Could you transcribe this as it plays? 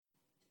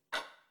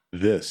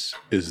This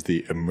is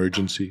the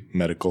Emergency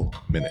Medical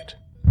Minute,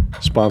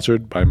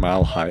 sponsored by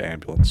Mile High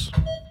Ambulance.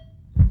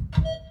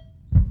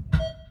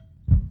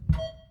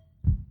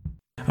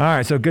 All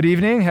right, so good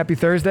evening. Happy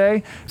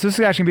Thursday. So this is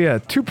actually going to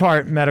be a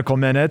two-part medical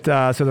minute.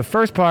 So the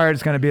first part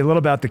is going to be a little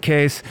about the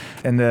case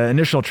and the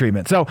initial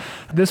treatment. So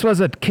this was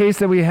a case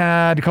that we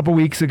had a couple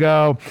weeks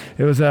ago.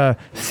 It was a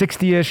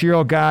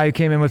 60-ish-year-old guy who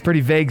came in with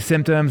pretty vague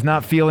symptoms,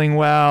 not feeling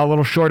well, a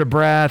little short of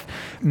breath,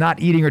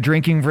 not eating or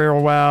drinking very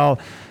well.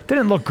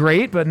 Didn't look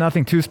great, but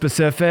nothing too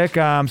specific.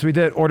 So we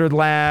ordered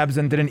labs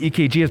and did an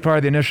EKG as part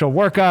of the initial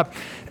workup.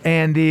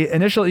 And the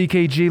initial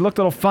EKG looked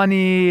a little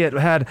funny. It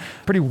had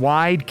pretty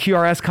wide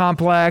QRS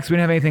complex. We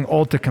didn't have anything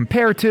old to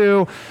compare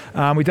to.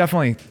 We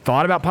definitely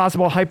thought about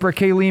possible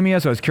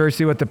hyperkalemia, so I was curious to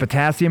see what the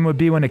potassium would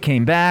be when it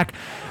came back.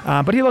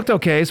 But he looked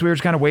okay, so we were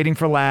just kind of waiting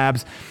for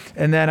labs.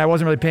 And then I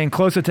wasn't really paying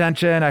close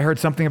attention. I heard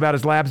something about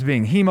his labs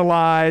being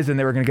hemolyzed and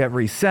they were going to get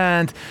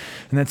resent.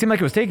 And then it seemed like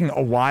it was taking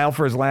a while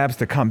for his labs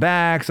to come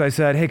back. So I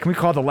said, hey, can we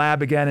call the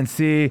lab again and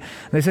see?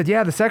 And they said,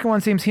 yeah, the second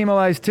one seems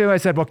hemolyzed too. I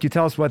said, well, can you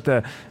tell us what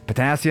the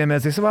potassium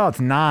is? They said, well,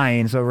 it's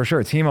 9, so we're sure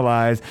it's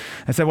hemolyzed.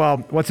 I said, well,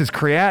 what's his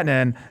creatinine?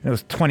 And it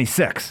was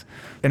 26.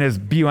 And his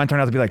BUN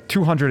turned out to be like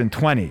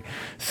 220.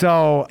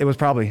 So it was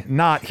probably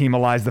not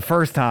hemolyzed the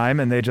first time,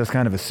 and they just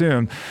kind of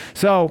assumed.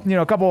 So,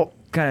 a couple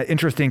kind of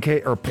interesting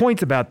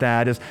points about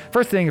that is,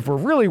 first thing, if we're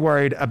really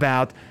worried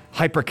about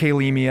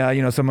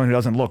hyperkalemia, someone who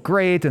doesn't look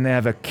great and they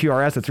have a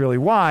QRS that's really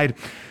wide,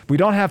 we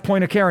don't have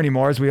point of care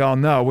anymore, as we all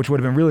know, which would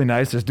have been really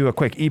nice. Just do a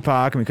quick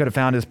epoch and we could have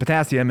found his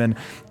potassium in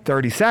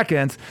 30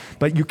 seconds.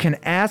 But you can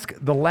ask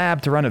the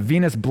lab to run a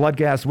venous blood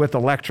gas with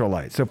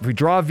electrolytes. So if we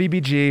draw a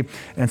VBG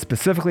and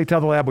specifically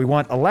tell the lab we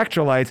want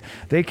electrolytes,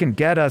 they can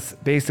get us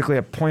basically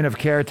a point of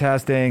care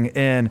testing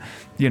in,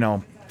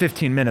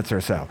 15 minutes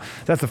or so.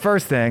 That's the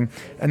first thing.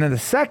 And then the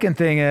second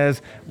thing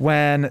is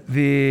when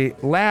the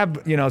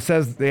lab,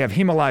 says they have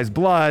hemolyzed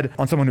blood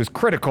on someone who's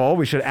critical,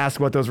 we should ask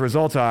what those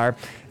results are.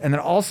 And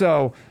then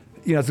also,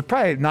 it's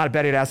probably not a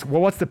bad idea to ask,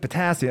 well, what's the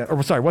potassium,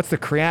 what's the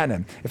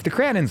creatinine? If the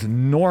creatinine's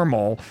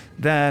normal,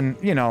 then,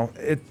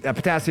 a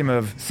potassium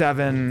of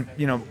 7,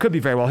 could be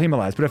very well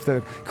hemolyzed. But if the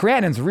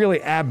creatinine's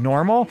really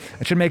abnormal,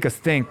 it should make us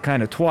think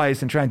kind of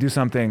twice and try and do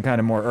something kind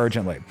of more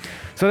urgently.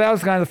 So that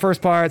was kind of the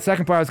first part.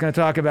 Second part, I was going to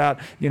talk about,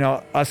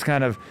 us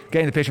kind of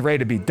getting the patient ready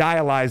to be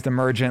dialyzed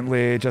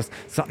emergently, just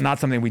not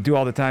something we do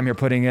all the time here,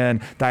 putting in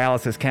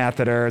dialysis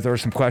catheters. There were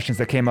some questions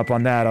that came up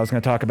on that. I was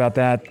going to talk about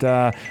that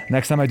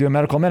next time I do a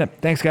medical minute.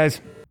 Thanks, guys.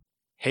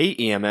 Hey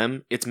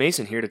EMM, it's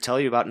Mason here to tell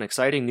you about an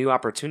exciting new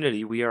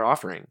opportunity we are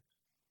offering.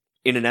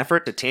 In an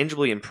effort to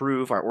tangibly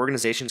improve our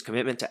organization's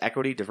commitment to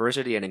equity,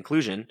 diversity, and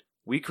inclusion,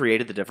 we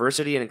created the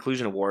Diversity and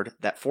Inclusion Award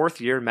that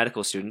fourth-year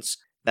medical students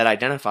that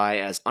identify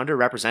as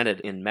underrepresented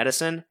in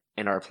medicine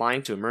and are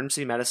applying to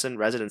emergency medicine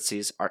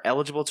residencies are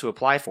eligible to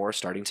apply for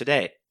starting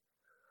today.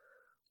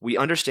 We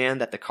understand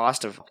that the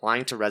cost of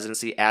applying to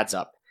residency adds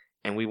up,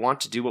 and we want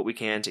to do what we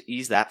can to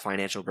ease that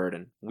financial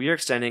burden. We are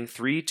extending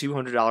 3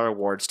 $200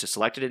 awards to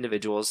selected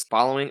individuals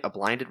following a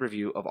blinded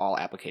review of all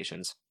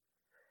applications.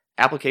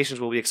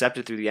 Applications will be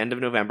accepted through the end of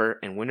November,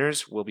 and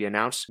winners will be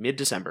announced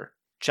mid-December.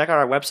 Check out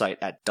our website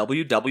at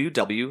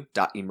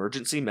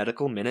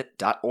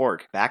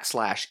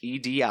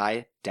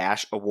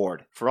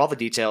www.emergencymedicalminute.org/EDI-award for all the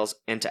details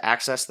and to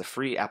access the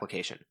free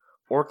application,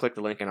 or click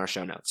the link in our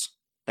show notes.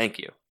 Thank you.